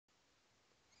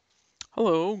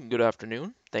Hello, good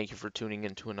afternoon. Thank you for tuning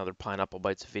in to another Pineapple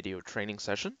Bytes video training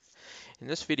session. In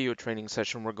this video training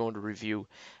session, we're going to review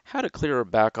how to clear a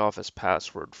back office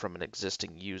password from an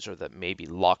existing user that may be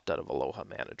locked out of Aloha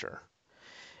Manager.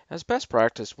 As best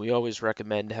practice, we always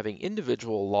recommend having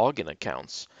individual login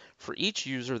accounts for each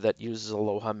user that uses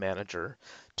Aloha Manager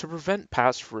to prevent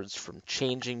passwords from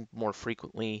changing more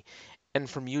frequently and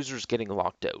from users getting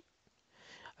locked out.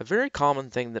 A very common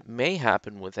thing that may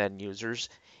happen with end users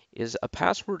is a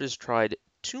password is tried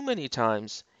too many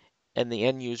times and the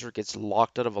end user gets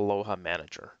locked out of Aloha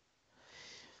Manager.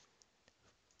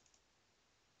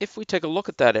 If we take a look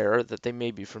at that error that they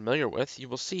may be familiar with, you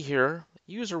will see here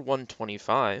user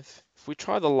 125. If we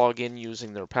try to log in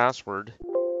using their password,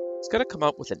 it's going to come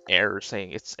up with an error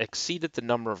saying it's exceeded the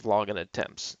number of login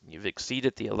attempts. You've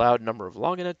exceeded the allowed number of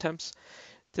login attempts.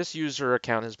 This user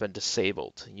account has been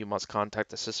disabled. You must contact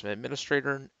the system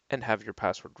administrator and have your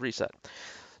password reset.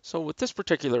 So with this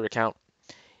particular account,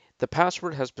 the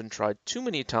password has been tried too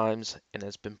many times and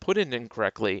has been put in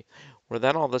incorrectly, where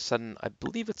then all of a sudden, I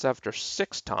believe it's after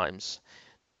 6 times,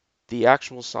 the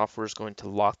actual software is going to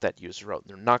lock that user out.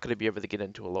 They're not going to be able to get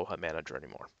into Aloha Manager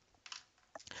anymore.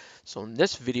 So in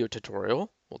this video tutorial,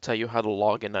 we'll tell you how to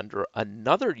log in under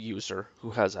another user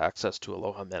who has access to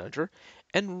Aloha Manager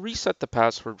and reset the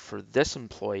password for this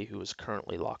employee who is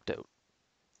currently locked out.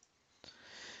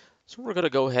 So we're going to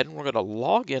go ahead and we're going to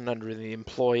log in under the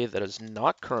employee that is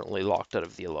not currently locked out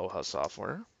of the Aloha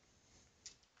software.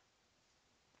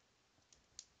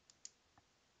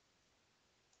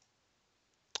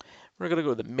 We're going to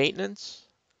go to Maintenance,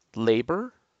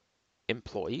 Labor,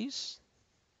 Employees.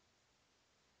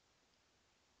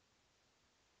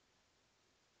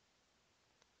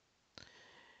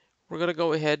 We're going to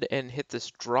go ahead and hit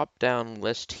this drop-down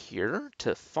list here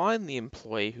to find the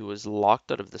employee who is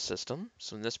locked out of the system.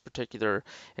 So in this particular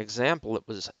example, it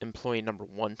was employee number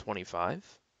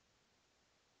 125.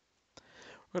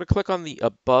 We're going to click on the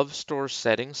Above Store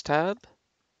Settings tab,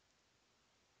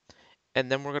 and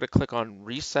then we're going to click on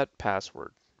Reset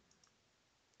Password.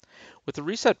 With the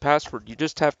reset password, you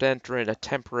just have to enter in a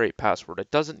temporary password.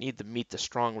 It doesn't need to meet the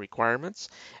strong requirements,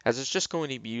 as it's just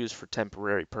going to be used for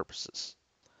temporary purposes.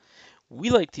 We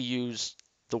like to use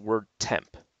the word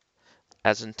temp,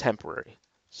 as in temporary.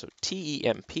 So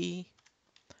T-E-M-P,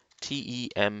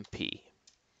 T-E-M-P.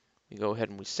 We go ahead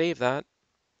and we save that.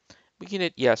 We can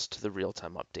hit yes to the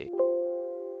real-time update.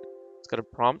 It's going to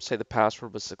prompt say the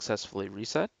password was successfully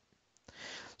reset.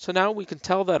 So now we can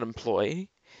tell that employee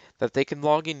that they can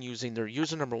log in using their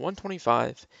user number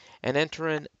 125 and enter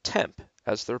in temp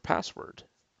as their password.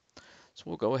 So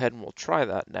we'll go ahead and we'll try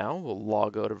that now. We'll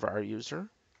log out of our user.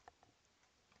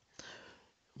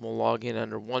 We'll log in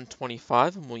under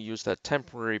 125 and we'll use that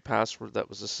temporary password that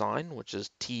was assigned, which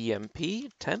is TMP,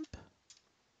 temp.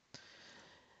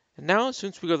 And now as soon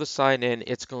as we go to sign in,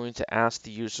 it's going to ask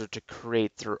the user to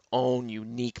create their own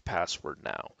unique password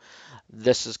now.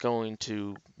 This is going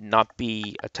to not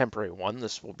be a temporary one.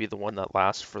 This will be the one that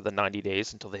lasts for the 90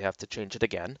 days until they have to change it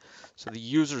again. So the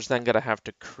user's then going to have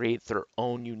to create their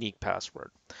own unique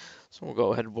password. So we'll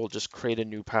go ahead and we'll just create a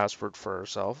new password for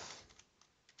ourselves.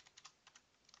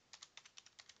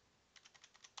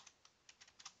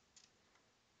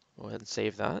 Go ahead and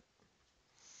save that.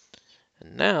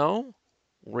 And now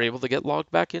we're able to get logged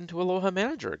back into Aloha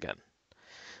Manager again.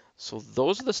 So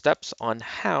those are the steps on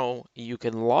how you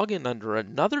can log in under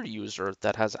another user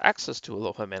that has access to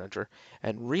Aloha Manager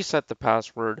and reset the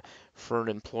password for an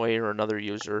employee or another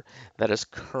user that is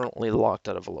currently locked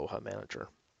out of Aloha Manager.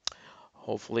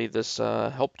 Hopefully this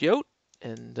helped you out,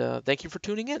 and thank you for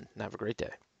tuning in, and have a great day.